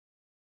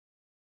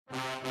And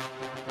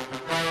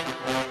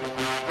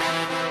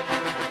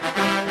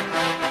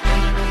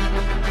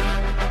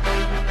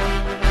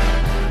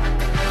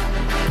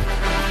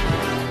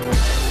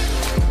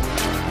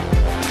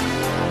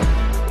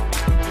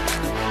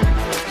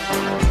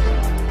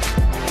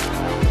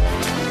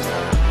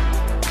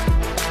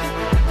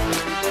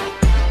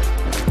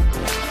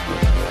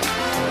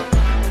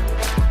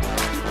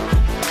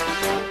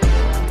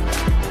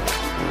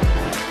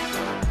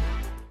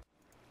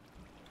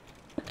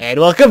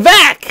welcome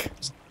back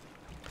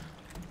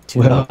to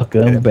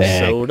welcome an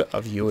back episode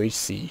of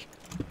UHC.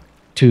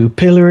 To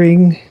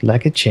pillaring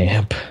like a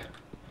champ.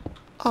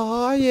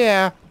 Oh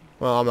yeah.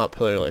 Well, I'm not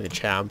pillaring like a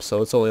champ,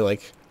 so it's only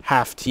like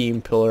half team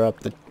pillar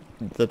up the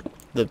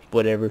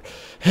whatever.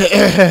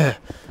 I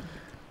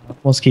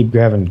almost keep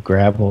grabbing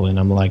gravel, and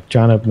I'm like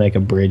trying to make a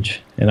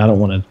bridge, and I don't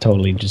want to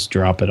totally just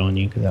drop it on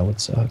you because that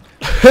would suck.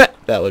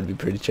 That would be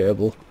pretty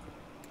terrible.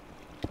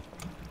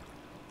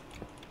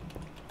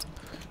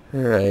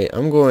 Alright,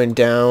 I'm going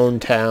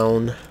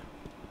downtown. I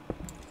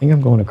think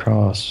I'm going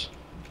across.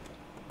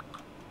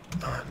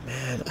 Oh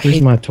man,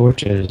 Where's my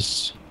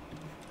torches?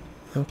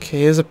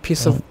 Okay, there's a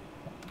piece of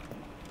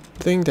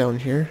thing down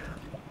here.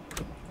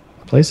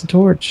 Place a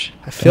torch.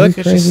 I feel like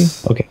it's crazy.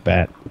 just... Okay,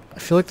 bat. I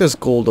feel like there's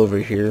gold over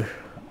here.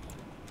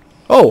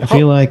 Oh, I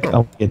feel like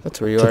I'll get that's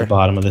where you to are. the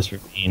bottom of this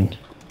ravine.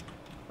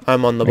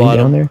 I'm on the Are you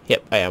bottom. down there?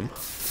 Yep, I am.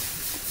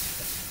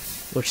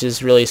 Which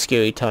is really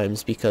scary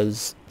times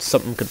because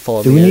something could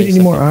fall. Do we need any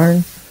more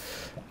iron?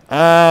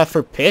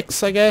 For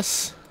picks, I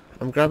guess.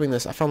 I'm grabbing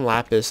this. I found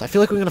lapis. I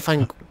feel like we're gonna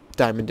find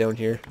diamond down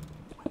here.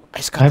 I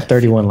have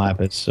 31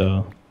 lapis,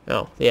 so.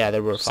 Oh, yeah, they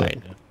were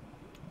fine.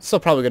 Still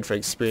probably good for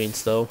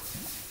experience, though.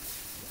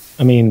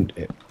 I mean,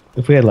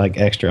 if we had like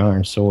extra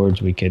iron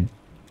swords, we could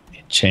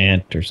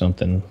enchant or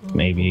something.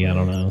 Maybe, I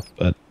don't know,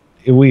 but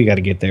we got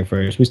to get there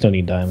first. We still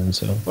need diamonds,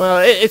 so. Well,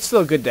 it's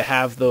still good to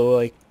have though,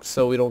 like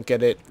so we don't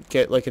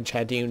get like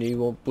enchanting and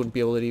you wouldn't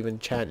be able to even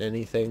enchant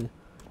anything.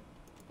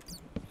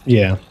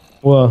 Yeah.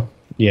 Well,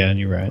 yeah,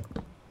 you're right.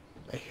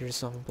 I hear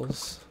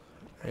zombies.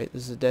 Right,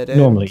 this is a dead end.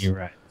 Normally, you're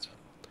right.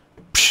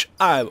 Psh,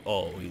 I'm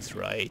always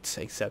right,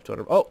 except when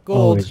I'm gold.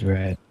 Always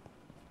right.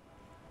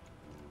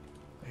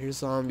 I hear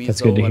zombies.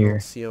 That's good to hear. I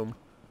don't see them.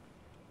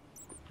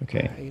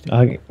 Okay,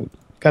 I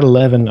got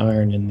 11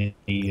 iron in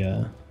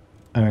the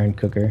iron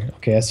cooker.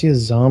 Okay, I see a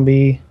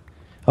zombie.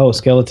 Oh,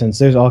 skeletons.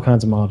 There's all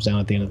kinds of mobs down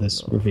at the end of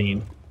this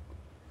ravine.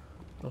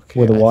 Okay.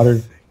 Where the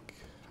water...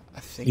 I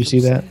think you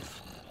see that?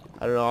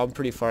 I don't know. I'm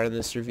pretty far in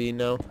this ravine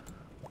now.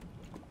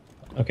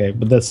 Okay,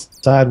 but that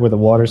side where the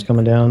water's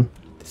coming down...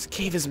 This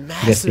cave is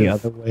massive. I guess the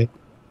other way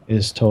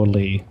is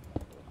totally...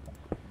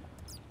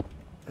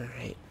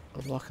 Alright,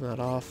 I'm locking that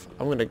off.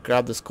 I'm gonna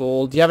grab this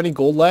gold. Do you have any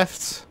gold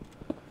left?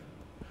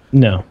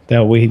 No,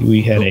 that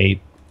we had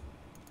 8.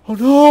 Oh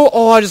no!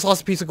 Oh, I just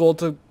lost a piece of gold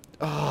to...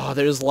 Oh,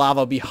 there's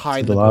lava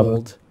behind the lava.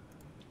 gold.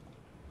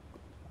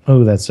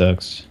 Oh, that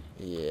sucks.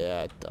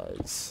 Yeah, it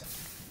does.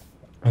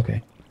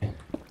 Okay.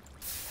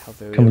 How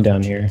very Coming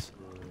down here.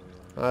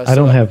 I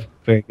don't have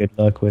very good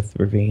luck with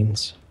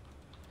ravines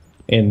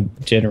in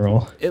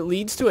general. It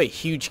leads to a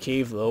huge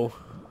cave, though.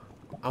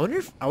 I wonder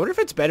if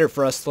it's better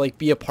for us to like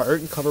be apart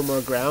and cover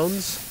more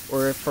grounds,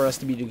 or if for us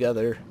to be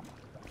together.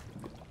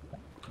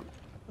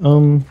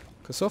 Cause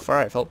so far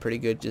I felt pretty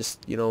good,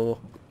 just going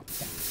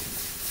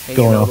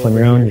off on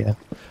your own, yeah.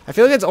 I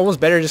feel like it's almost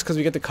better just because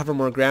we get to cover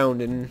more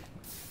ground,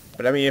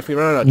 but I mean, if we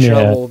run out of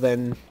trouble,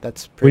 then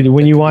that's pretty.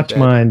 When you watch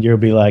mine, you'll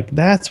be like,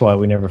 "That's why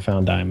we never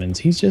found diamonds."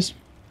 He's just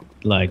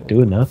like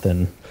doing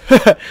nothing.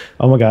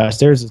 Oh my gosh,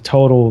 there's a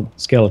total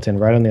skeleton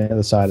right on the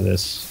other side of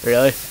this.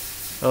 Really?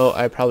 Oh,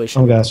 I probably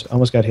should. Oh gosh, I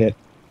almost got hit.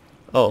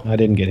 Oh, I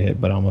didn't get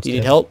hit, but I almost. You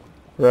need help?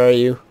 Where are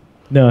you?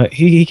 No,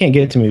 he can't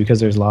get to me because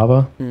there's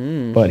lava.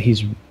 But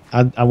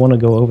I want to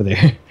go over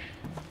there.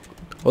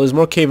 Well, there's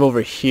more cave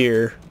over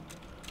here.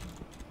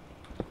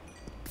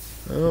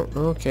 Oh,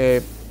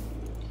 okay.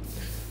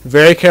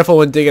 Very careful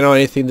when digging on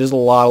anything. There's a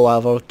lot of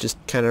lava just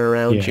kind of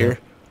around here.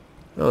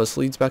 Oh, this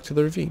leads back to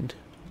the ravine.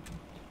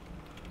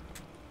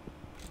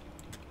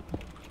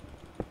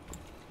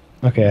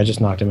 Okay, I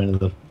just knocked him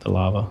into the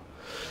lava.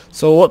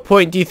 So, at what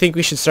point do you think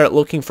we should start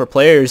looking for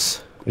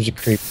players? There's a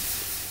creep.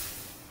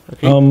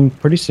 Okay.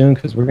 Pretty soon,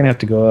 because we're gonna have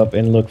to go up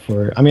and look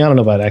for. I mean, I don't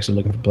know about actually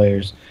looking for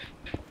players,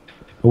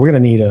 but we're gonna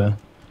need a.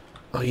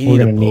 Oh, you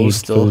need a bow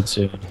still. Food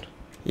soon.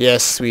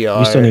 Yes, we are.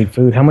 You still need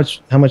food. How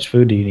much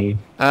food do you need?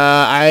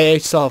 I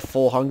still have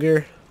full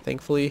hunger,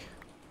 thankfully.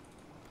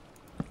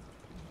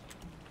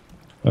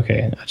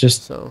 Okay, I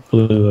just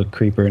blew a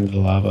creeper into the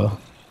lava.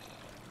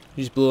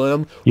 You just blew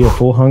him? You have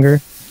full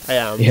hunger? I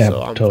am, yeah,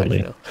 so I'm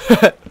totally. fine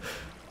now.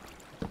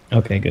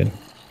 Okay, good.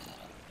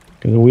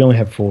 Because we only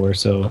have 4,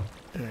 so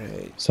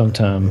Alright.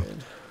 sometime...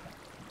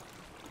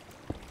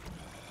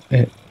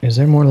 Is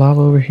there more lava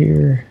over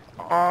here?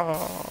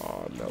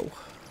 Oh, no.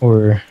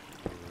 Or...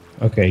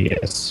 Okay,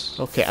 yes.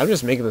 Okay, I'm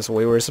just making this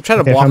way worse. I'm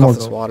trying to block off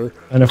this water.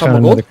 And I found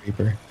another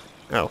creeper.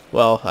 Oh,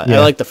 well, I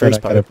like the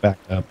first part. I got it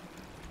backed up.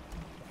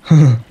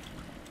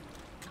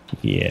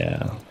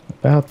 Yeah,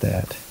 about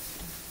that.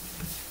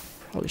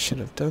 Probably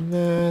shouldn't have done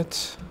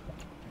that.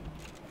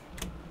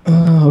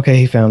 Okay,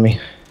 he found me.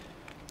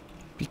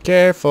 Be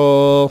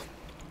careful.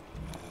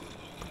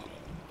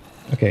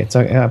 Okay, it's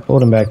I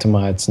pulled him back to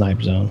my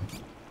snipe zone.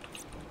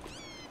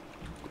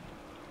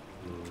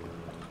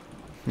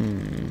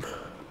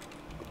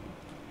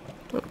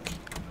 Okay.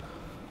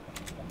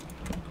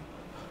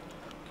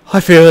 I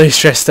feel really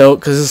stressed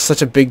out because it's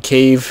such a big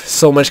cave.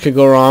 So much could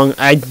go wrong.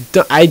 I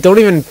don't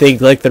even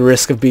think like the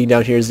risk of being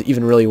down here is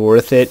even really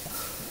worth it.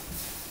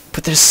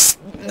 But there's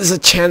a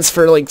chance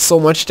for like so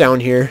much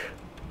down here.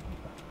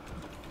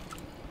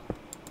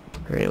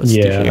 Alright, let's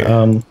do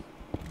here.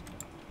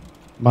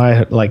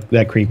 My like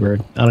that creeper.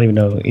 I don't even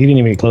know. He didn't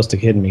even get close to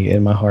hitting me,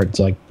 and my heart's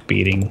like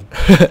beating.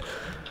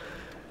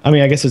 I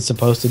mean, I guess it's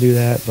supposed to do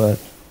that, but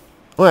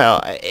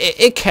well,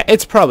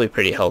 it's probably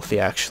pretty healthy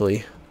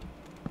actually.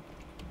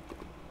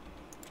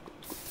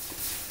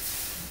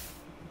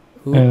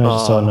 Ooh, and I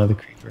just saw another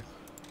creeper.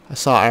 I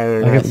saw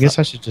iron. I guess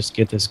I should just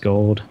get this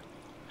gold.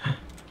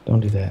 Don't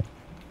do that.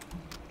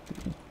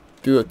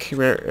 Do it,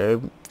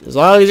 as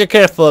long as you're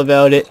careful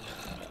about it.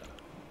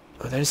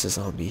 Oh, there's a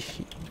zombie.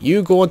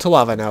 You go into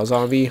lava now,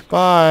 zombie.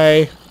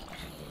 Bye.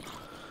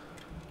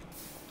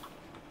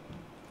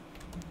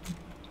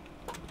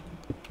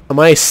 Am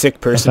I a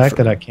sick person? The fact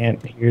that I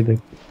can't hear the...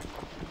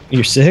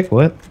 You're sick?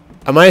 What?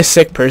 Am I a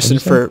sick person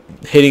for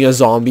hitting a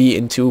zombie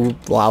into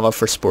lava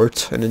for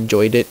sport and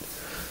enjoyed it?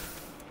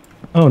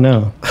 Oh,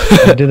 no.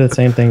 I did the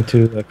same thing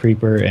to a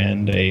creeper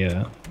and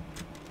a...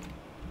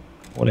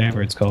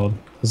 whatever it's called.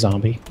 A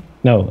zombie.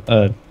 No,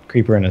 a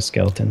creeper and a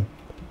skeleton.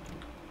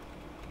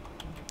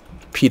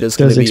 PETA's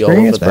gonna be all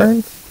over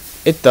that.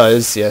 It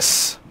does,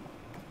 yes.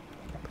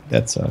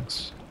 That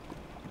sucks.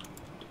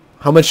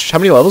 How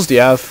many levels do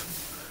you have?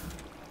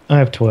 I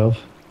have 12.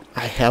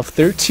 I have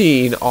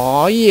 13.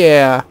 Aw,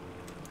 yeah.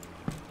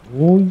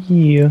 Oh,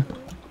 yeah.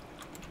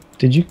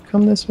 Did you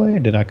come this way or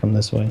did I come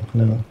this way?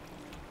 No.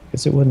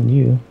 Guess it wasn't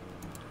you.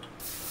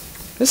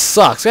 This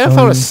sucks. I haven't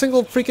found a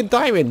single freaking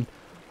diamond.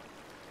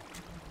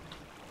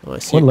 Oh, I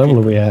see what level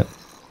are we at?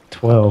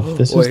 12. Oh,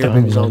 this is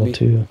diamond level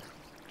 2.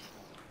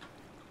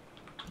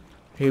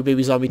 Here,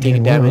 baby zombie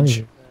taking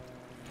damage.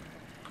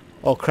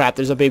 Oh crap,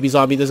 there's a baby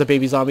zombie, there's a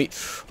baby zombie.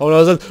 Oh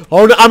no,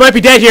 oh no, I might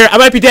be dead here, I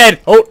might be dead.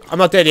 Oh, I'm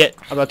not dead yet.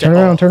 I'm not dead. Turn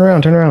around, turn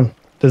around, turn around.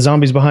 The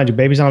zombie's behind you,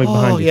 baby zombie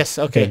behind you. Oh, yes,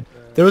 okay.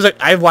 There was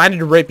I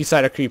landed right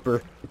beside a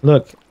creeper.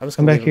 Look,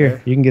 come back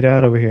here. You can get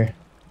out over here.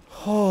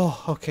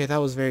 Oh, okay, that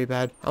was very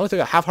bad. I only took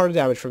a half heart of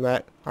damage from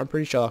that. I'm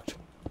pretty shocked.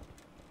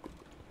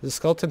 Is the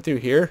skeleton through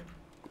here?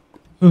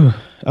 No.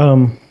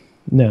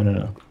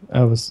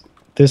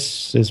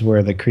 This is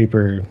where the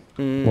creeper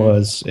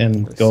was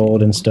and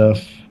gold and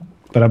stuff,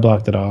 but I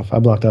blocked it off. I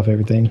blocked off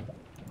everything.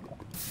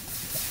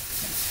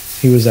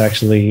 He was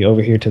actually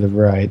over here to the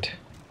right.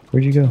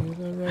 Where'd you go? To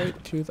the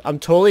right, I'm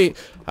totally...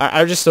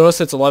 I just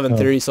noticed it's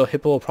 11:30, so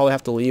Hippo will probably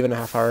have to leave in a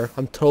half hour.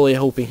 I'm totally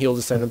hoping he'll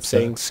just end up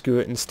saying screw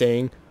it and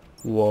staying.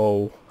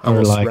 Whoa.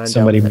 Or like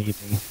somebody meet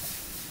me.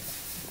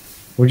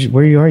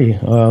 Where are you?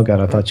 Oh god,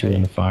 I thought you were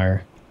in the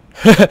fire.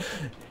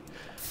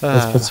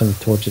 Let's put some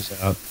torches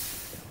out.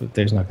 But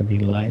there's not gonna be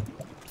light.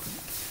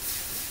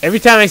 Every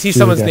time I see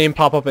someone's name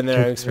pop up in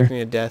there, I'm expecting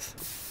a death.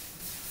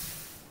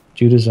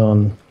 Judah's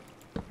on.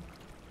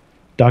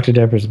 Dr.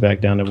 Depper's back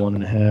down to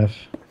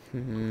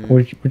 1.5.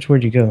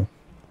 Where'd you go?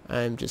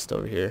 I'm just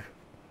over here.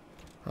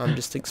 I'm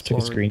just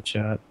exploring. Took a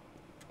screenshot.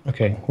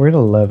 Okay, we're at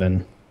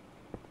 11.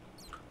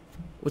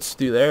 What's to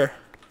do there?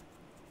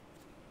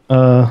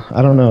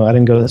 I don't know. I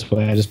didn't go this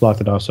way. I just blocked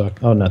it off so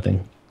oh,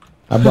 nothing.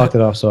 I blocked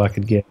it off so I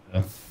could get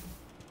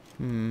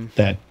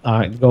that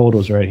gold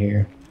was right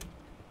here.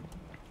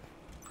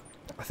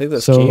 I think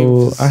that's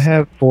so I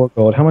have 4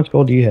 gold. How much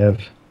gold do you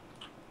have?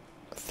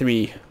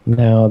 3.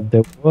 Now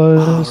there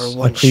was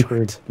a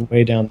creeper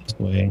way down this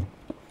way.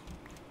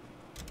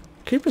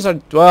 Creepers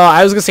aren't... Well,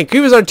 I was gonna say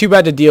creepers aren't too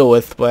bad to deal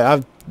with, but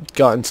I've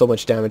gotten so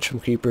much damage from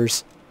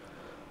creepers.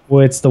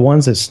 Well, it's the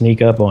ones that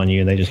sneak up on you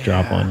and they just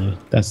drop on you.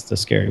 That's the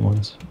scary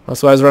ones.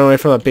 That's why I was running away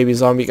from that baby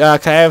zombie. Can I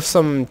have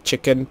some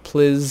chicken,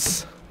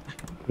 please?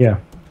 Yeah.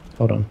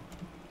 Hold on.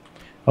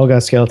 Oh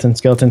god, skeleton.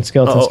 Go.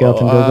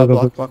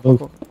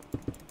 Oh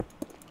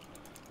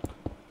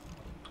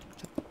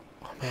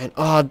man.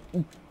 Oh,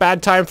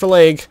 bad time for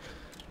leg.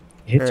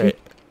 Hit you?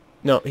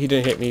 No, he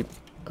didn't hit me.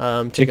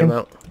 Take him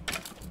out.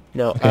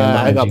 No, okay,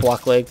 I got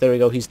block leg. There we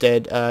go. He's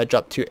dead.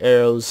 Dropped 2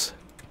 arrows.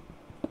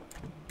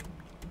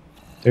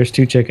 There's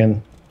 2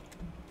 chicken.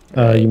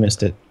 You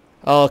missed it.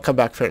 I'll come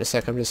back for it in a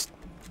sec. I'm just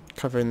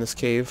covering this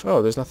cave.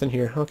 Oh, there's nothing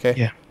here. Okay.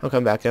 Yeah. I'll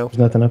come back now. There's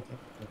nothing up there.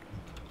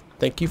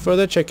 Thank you for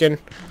the chicken.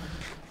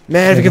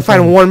 Man, if we can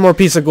find one more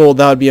piece of gold,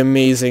 that would be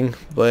amazing.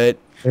 But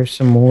there's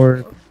some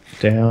more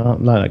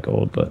down. Not a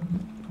gold, but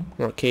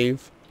more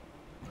cave.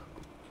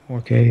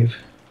 More cave.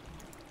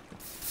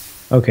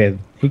 Okay,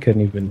 he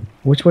couldn't even...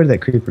 Which way did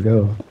that creeper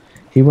go?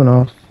 He went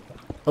off...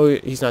 Oh,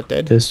 he's not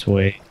dead? This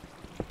way.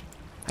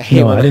 I hate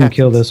no, I didn't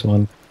kill this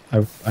one.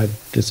 I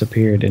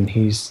disappeared, and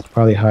he's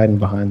probably hiding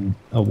behind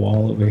a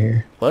wall over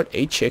here. What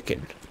a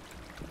chicken.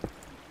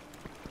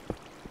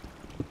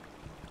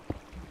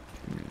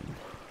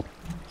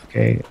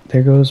 Okay,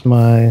 there goes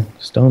my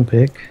stone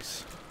pick.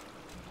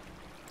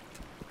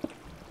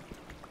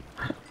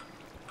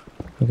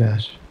 Oh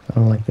gosh, I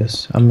don't like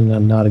this. I'm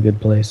in not a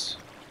good place.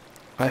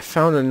 I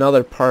found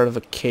another part of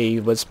a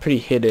cave, but it's pretty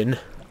hidden.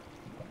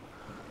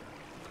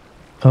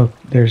 Oh,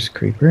 there's a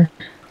creeper.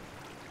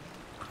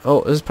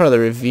 Oh, this is part of the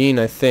ravine,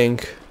 I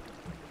think.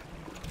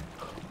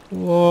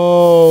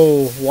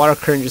 Whoa! Water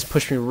current just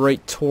pushed me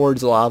right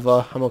towards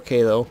lava. I'm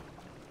okay though.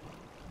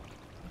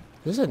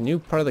 Is this a new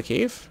part of the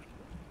cave?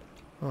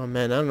 Oh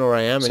man, I don't know where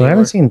I am anymore. I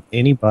haven't seen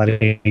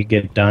anybody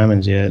get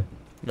diamonds yet.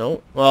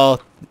 No?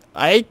 Well,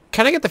 I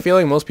kind of get the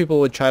feeling most people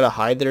would try to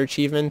hide their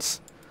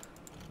achievements.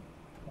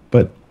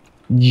 But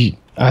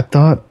I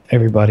thought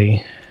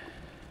everybody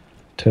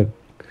took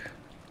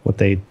what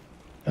they...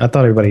 I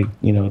thought everybody,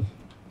 you know...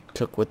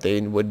 Took what they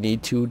would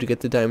need to get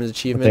the diamonds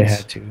achievements. They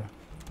had to.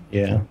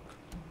 Yeah.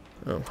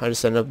 Oh, I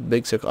just ended up a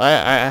big circle. I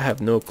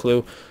have no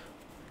clue.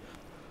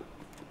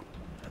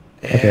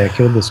 Okay, I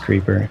killed this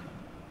creeper.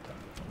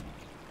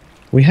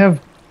 Do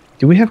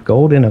we have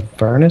gold in a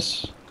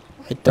furnace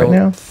right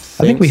now? I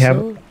think we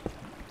have.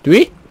 Do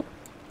we?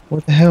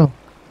 What the hell?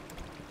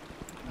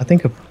 I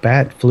think a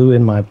bat flew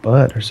in my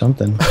butt or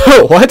something.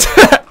 What?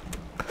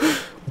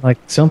 Like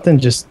something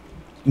just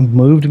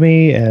moved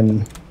me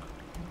and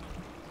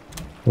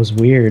was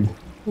weird.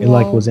 It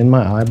like was in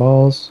my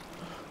eyeballs.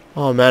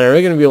 Oh man, are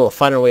we gonna be able to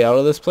find our way out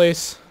of this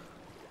place?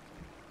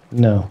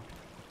 No.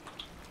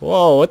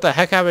 Whoa, what the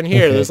heck happened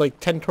here? Okay. There's like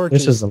 10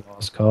 torches. This is a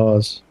lost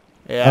cause.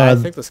 Yeah, I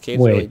think this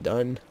cave's really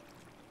done.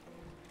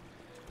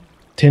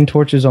 10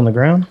 torches on the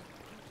ground?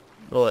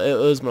 Well, it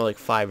was more like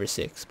 5 or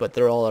 6, but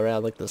they're all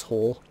around like this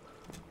hole.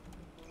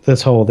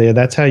 This hole there,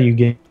 that's how you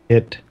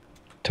get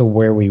to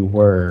where we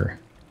were.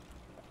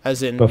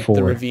 As in before.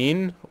 The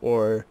ravine,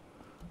 or...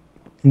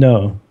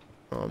 No.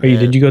 Oh,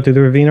 did you go through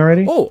the ravine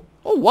already? Oh,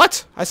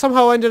 what? I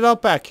somehow ended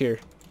up back here.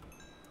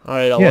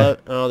 Alright,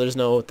 oh, there's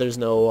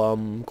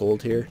no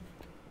gold here.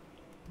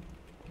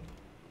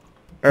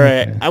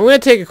 Alright, Okay. I'm gonna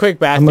take a quick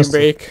bathroom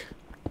break.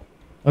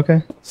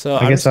 Okay. So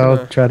I guess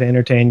I'll try to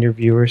entertain your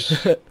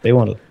viewers. They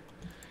want to.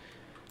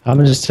 I'm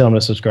gonna just tell them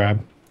to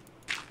subscribe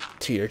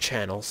to your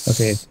channels.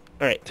 Okay.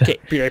 Alright, okay,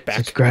 be right back.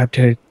 Subscribe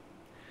to.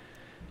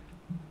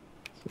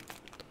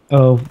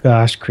 Oh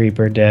gosh,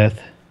 creeper death.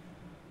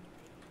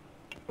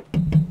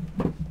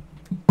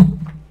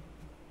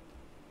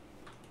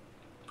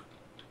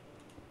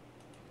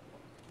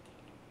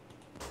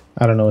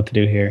 I don't know what to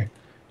do here.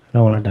 I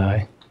don't want to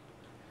die.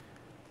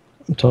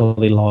 I'm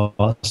totally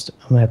lost.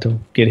 I'm gonna have to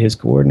get his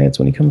coordinates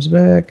when he comes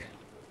back.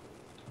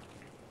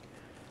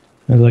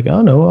 I was like,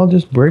 oh no, I'll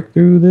just break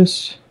through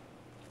this.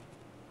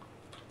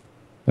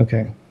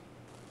 Okay.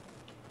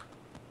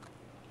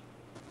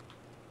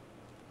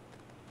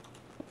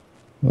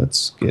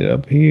 Let's get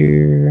up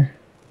here.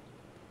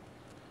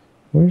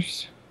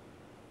 Where's...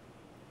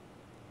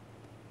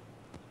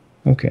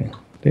 Okay,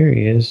 there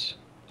he is.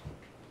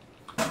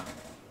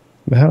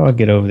 But how do I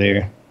get over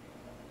there?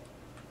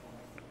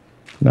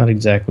 Not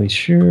exactly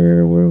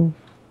sure.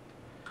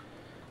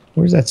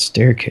 Where's that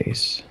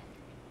staircase?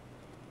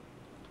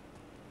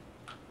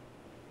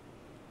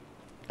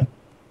 I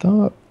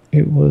thought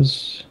it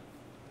was...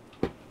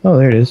 Oh,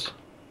 there it is.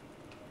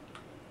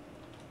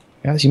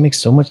 Guys, he makes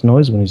so much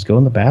noise when he's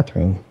going to the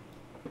bathroom.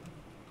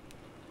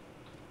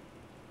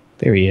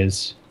 There he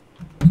is.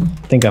 I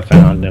think I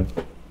found him.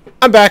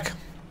 I'm back.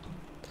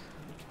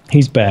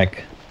 He's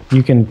back.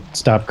 You can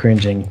stop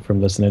cringing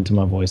from listening to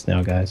my voice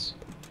now, guys.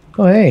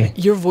 Oh, hey.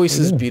 Your voice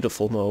is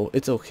beautiful, Mo.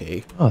 It's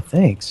okay. Oh,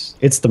 thanks.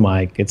 It's the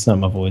mic. It's not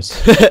my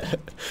voice.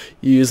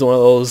 You use one of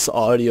those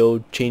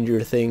audio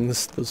changer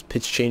things, those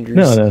pitch changers.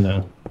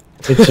 No.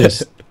 It's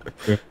just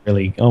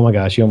really... Oh my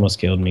gosh, you almost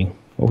killed me.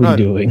 What were you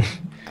doing?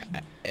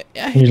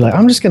 You're like,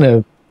 I'm just going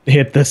to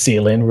hit the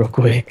ceiling real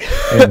quick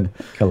and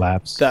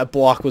collapse. That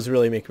block was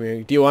really making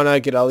me... Do you want to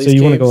get all these So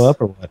you want to caves? go up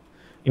or what?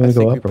 You want to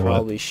go up or what?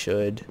 Probably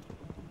should.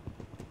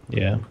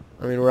 Yeah.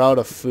 I mean, we're out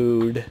of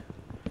food.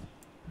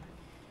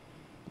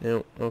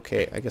 No,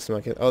 okay, I guess I'm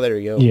not gonna... Oh, there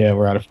we go. Yeah,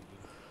 we're out of...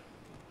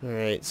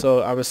 Alright,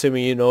 so I'm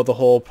assuming you know the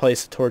whole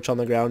place a torch on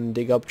the ground and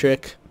dig up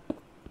trick?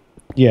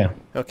 Yeah.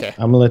 Okay.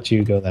 I'm gonna let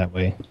you go that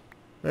way.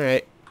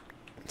 Alright.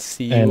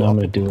 See you. And I'm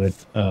gonna do it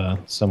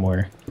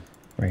somewhere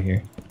right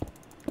here.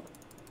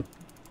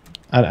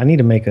 I need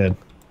to make a...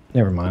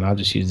 Never mind, I'll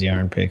just use the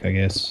iron pick, I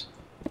guess.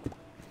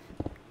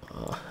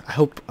 I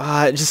hope...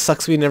 it just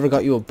sucks we never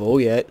got you a bow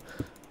yet.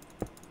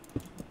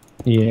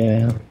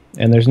 Yeah.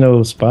 And there's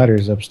no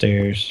spiders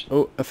upstairs.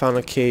 Oh, I found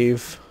a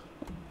cave.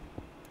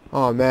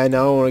 Oh man,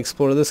 now I want to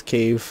explore this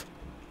cave.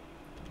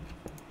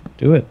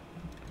 Do it.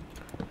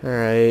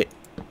 Alright.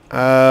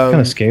 I'm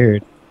kind of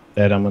scared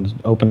that I'm gonna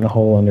open a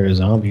hole under a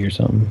zombie or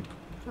something.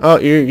 Oh,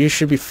 you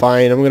should be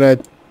fine.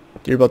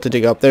 You're about to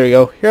dig up. There you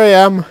go. Here I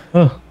am.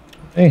 Oh,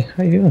 hey,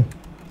 how you doing?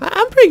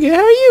 I'm pretty good.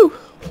 How are you?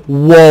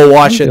 Whoa,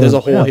 watch it. There's a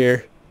hole well.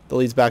 here that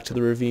leads back to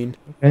the ravine.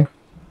 Okay.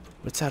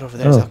 What's that over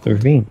there? Oh, the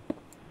ravine.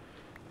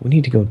 We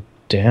need to go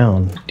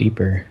down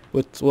deeper.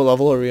 What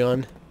level are we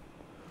on?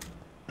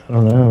 I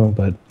don't know,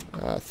 but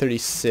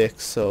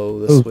 36. So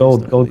this Ooh,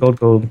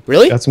 gold.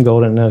 Really? Got some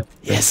gold in it.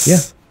 Yes. Yeah.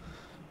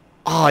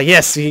 Oh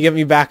yes, you can get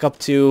me back up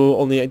to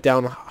only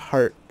down a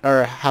heart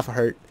or half a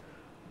heart.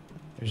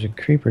 There's a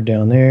creeper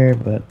down there,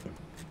 but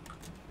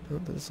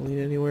That doesn't lead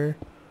anywhere.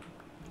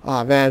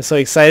 Oh man, I'm so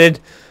excited!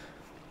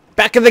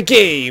 Back in the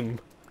game.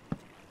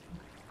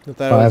 I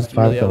thought I was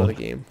really out of the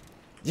game.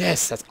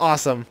 Yes, that's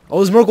awesome. Oh,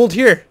 there's more gold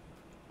here.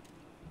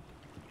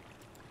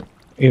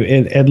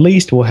 At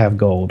least we'll have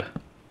gold.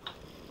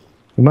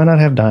 We might not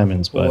have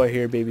diamonds, but I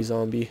hear baby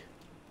zombie.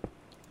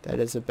 That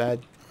is a bad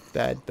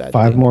 5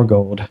 thing. more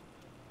gold.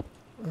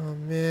 Oh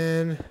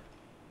man,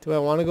 do I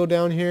want to go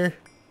down here?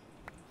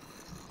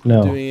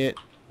 No, Doing it.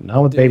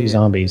 not with baby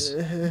zombies.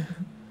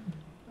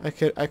 I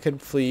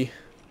could flee.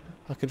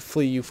 I could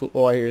flee you.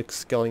 Oh, I hear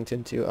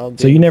skeleton too.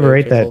 So you never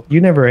ate that.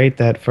 You never ate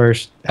that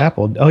first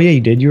apple. Oh yeah,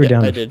 you did. You were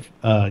down. I did.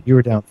 You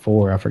were down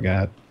 4. I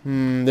forgot.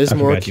 There's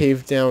more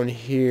cave down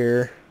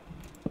here.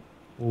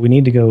 We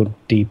need to go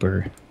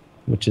deeper,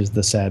 which is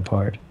the sad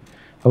part.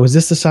 Oh, is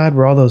this the side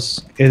where all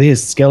those? It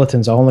is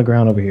skeletons all on the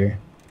ground over here.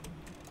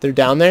 They're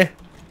down there.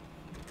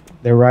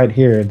 They're right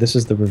here. This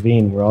is the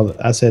ravine where all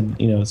the, I said,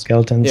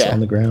 skeletons on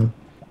the ground.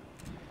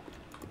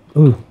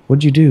 Ooh,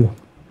 what'd you do?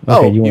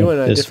 Okay, you went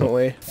a different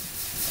way.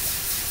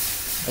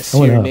 I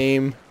see your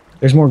name.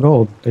 There's more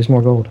gold. There's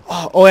more gold.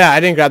 Oh yeah, I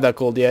didn't grab that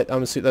gold yet.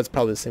 I'm assuming that's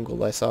probably the same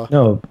gold I saw.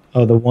 No.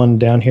 Oh, the one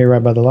down here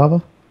right by the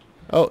lava?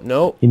 Oh,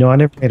 no. I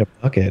never made a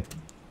bucket.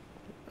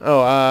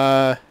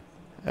 Oh,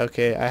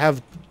 okay. I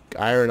have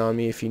iron on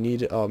me if you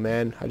need it. Oh,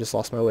 man. I just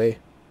lost my way.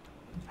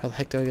 How the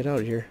heck do I get out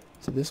of here?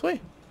 Is it this way?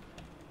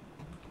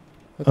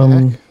 What the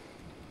heck?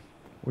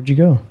 Where'd you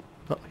go?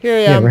 Oh, here I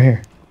am. Yeah, right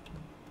here.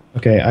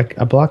 Okay,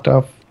 I blocked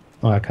off.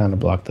 Oh, I kind of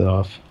blocked it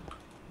off.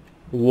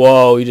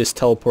 Whoa, you just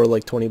teleported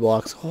like 20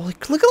 blocks. Holy,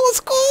 look at all this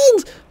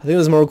gold! I think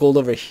there's more gold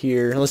over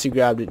here, unless you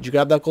grabbed it. Did you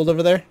grab that gold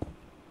over there?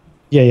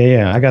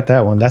 Yeah. I got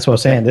that one. That's what I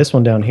was saying. This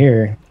one down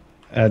here,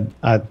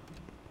 I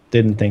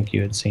didn't think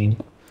you had seen.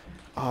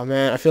 Oh,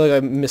 man. I feel like I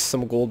missed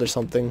some gold or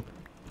something.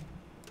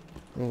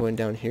 I'm going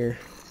down here.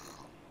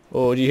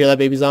 Oh, did you hear that,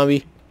 baby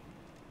zombie?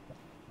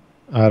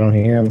 I don't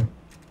hear him.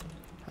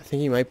 I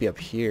think he might be up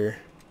here.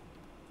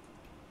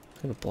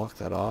 I'm going to block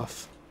that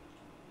off.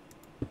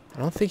 I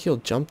don't think he'll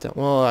jump down.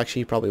 Well,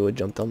 actually, he probably would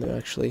jump down there,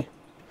 actually.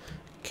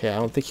 Okay, I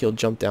don't think he'll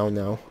jump down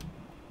now.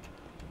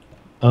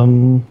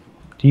 Do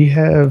you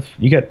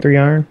got 3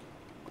 iron?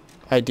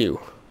 I do.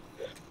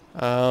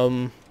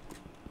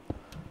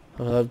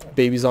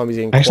 Baby zombies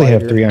getting I actually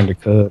quieter. have 3 iron to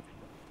cook.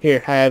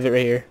 Here, I have it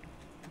right here.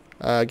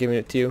 Giving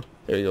it to you.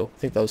 There you go. I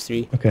think that was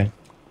 3. Okay.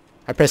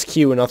 I pressed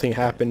Q and nothing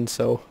happened,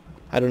 so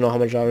I don't know how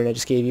much iron I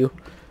just gave you.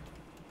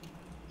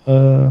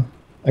 I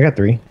got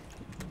 3.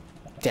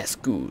 That's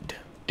good.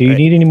 Do you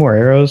need any more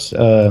arrows?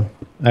 I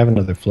have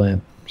another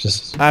flint.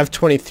 I have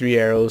 23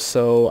 arrows,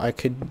 so I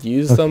could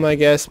use them, I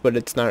guess, but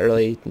it's not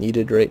really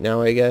needed right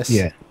now, I guess.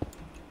 Yeah.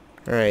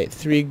 Alright,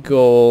 3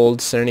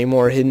 gold. Is there any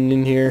more hidden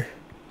in here?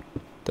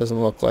 Doesn't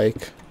look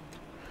like.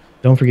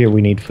 Don't forget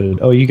we need food.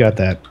 Oh, you got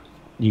that.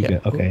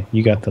 Okay,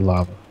 you got the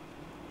lava.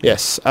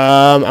 Yes.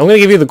 I'm gonna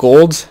give you the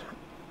gold.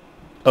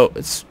 Oh,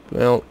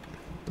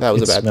 that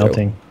was a bad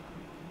smelting.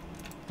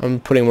 throw. I'm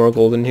putting more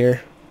gold in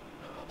here.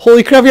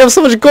 Holy crap, you have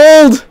so much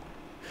gold!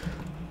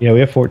 Yeah, we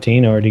have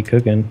 14 already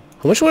cooking.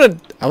 I wonder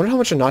how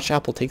much a notch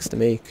apple takes to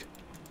make.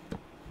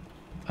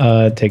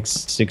 It takes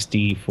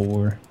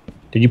 64.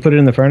 Did you put it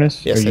in the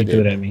furnace? Yes, or I you did.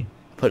 threw it at me?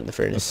 Put it in the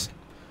furnace.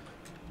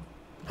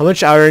 How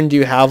much iron do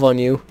you have on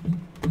you?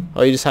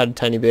 Oh, you just had a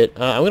tiny bit.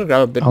 I'm gonna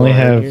grab a bit more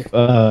iron here.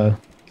 I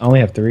only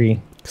have 3.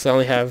 Because I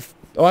only have...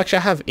 Oh, actually,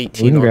 I have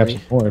 18 we can on grab me.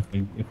 some more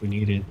if we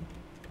need it.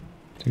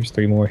 There's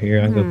 3 more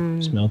here. I'll go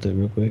smelt it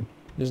real quick.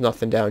 There's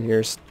nothing down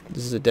here.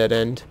 This is a dead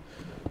end.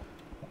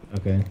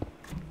 Okay.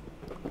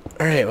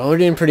 Alright, well, we're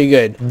doing pretty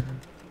good.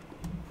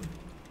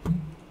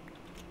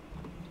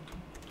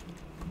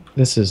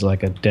 This is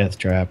like a death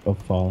trap of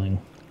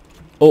falling.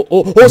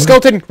 Oh,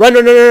 skeleton! Run!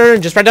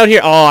 Just right down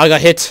here. Oh, I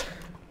got hit.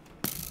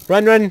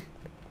 Run.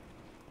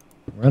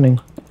 Running.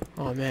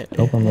 Oh, man.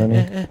 Hope I'm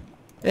running.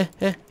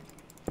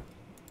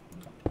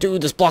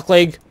 Dude, this block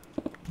leg.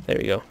 There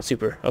we go.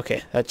 Super.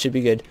 Okay, that should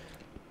be good.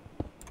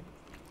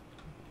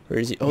 Where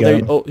is he? Oh,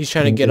 there. Oh, he's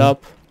trying to get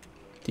up.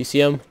 Do you see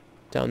him?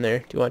 Down there.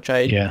 Do you want to try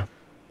it? Yeah.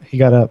 He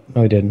got up.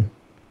 No, he didn't.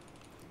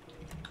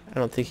 I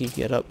don't think he can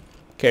get up.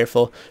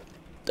 Careful.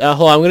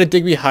 Hold on. I'm going to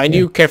dig behind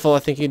you. Careful. I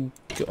think he'd...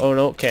 Oh,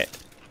 no. Okay.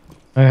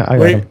 I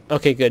got him.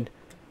 Okay, good.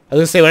 I was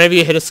going to say, whenever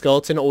you hit a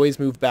skeleton, always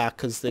move back,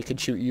 because they could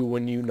shoot you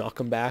when you knock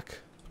them back.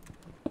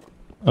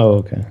 Oh,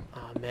 okay.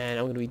 Oh, man.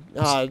 I'm going to be...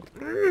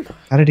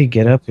 How did he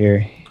get up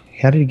here?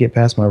 How did he get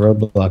past my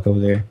roadblock over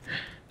there?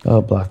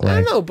 Oh, block lag.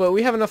 I don't know, but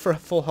we have enough for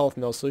full health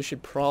now, so we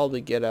should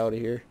probably get out of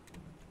here.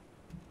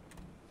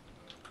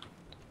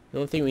 The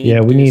only thing we need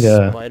yeah, we need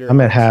spider.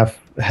 I'm at half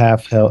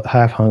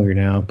hunger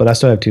now, but I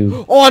still have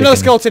 2. Oh, another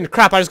skeleton!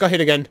 Crap! I just got hit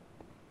again.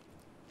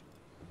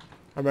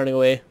 I'm running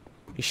away.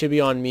 He should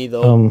be on me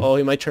though. Oh,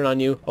 he might turn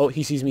on you. Oh,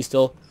 he sees me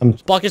still.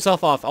 Block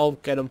yourself off. I'll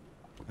get him.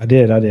 I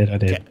did.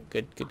 Okay,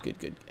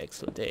 good.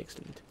 Excellent.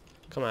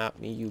 Come at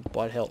me, you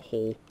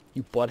butthole.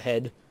 You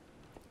butthead.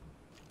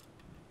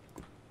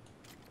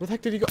 Where the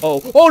heck did he go?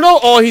 Oh. Oh, no!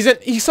 Oh,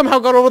 he somehow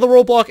got over the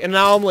roadblock, and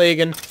now I'm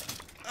lagging.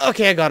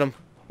 Okay, I got him.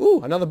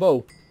 Ooh, another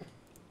bow.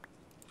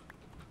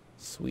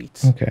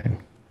 Sweet. Okay.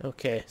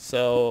 Okay,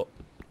 so...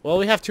 Well,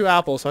 we have 2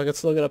 apples, so I can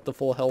still get up to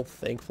full health,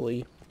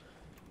 thankfully.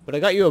 But I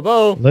got you a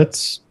bow.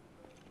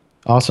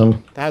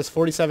 Awesome. That has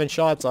 47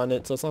 shots on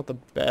it, so it's not the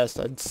best.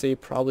 I'd say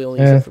probably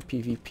only use it for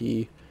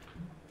PvP.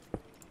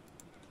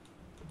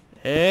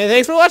 And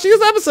thanks for watching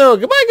this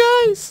episode.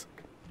 Goodbye, guys.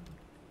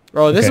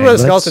 Oh, this is where the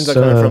skeletons are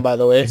coming from, by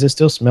the way. Is it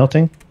still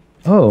smelting?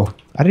 Oh,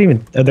 I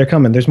didn't even... they're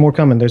coming. There's more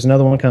coming. There's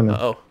another one coming.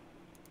 Uh-oh.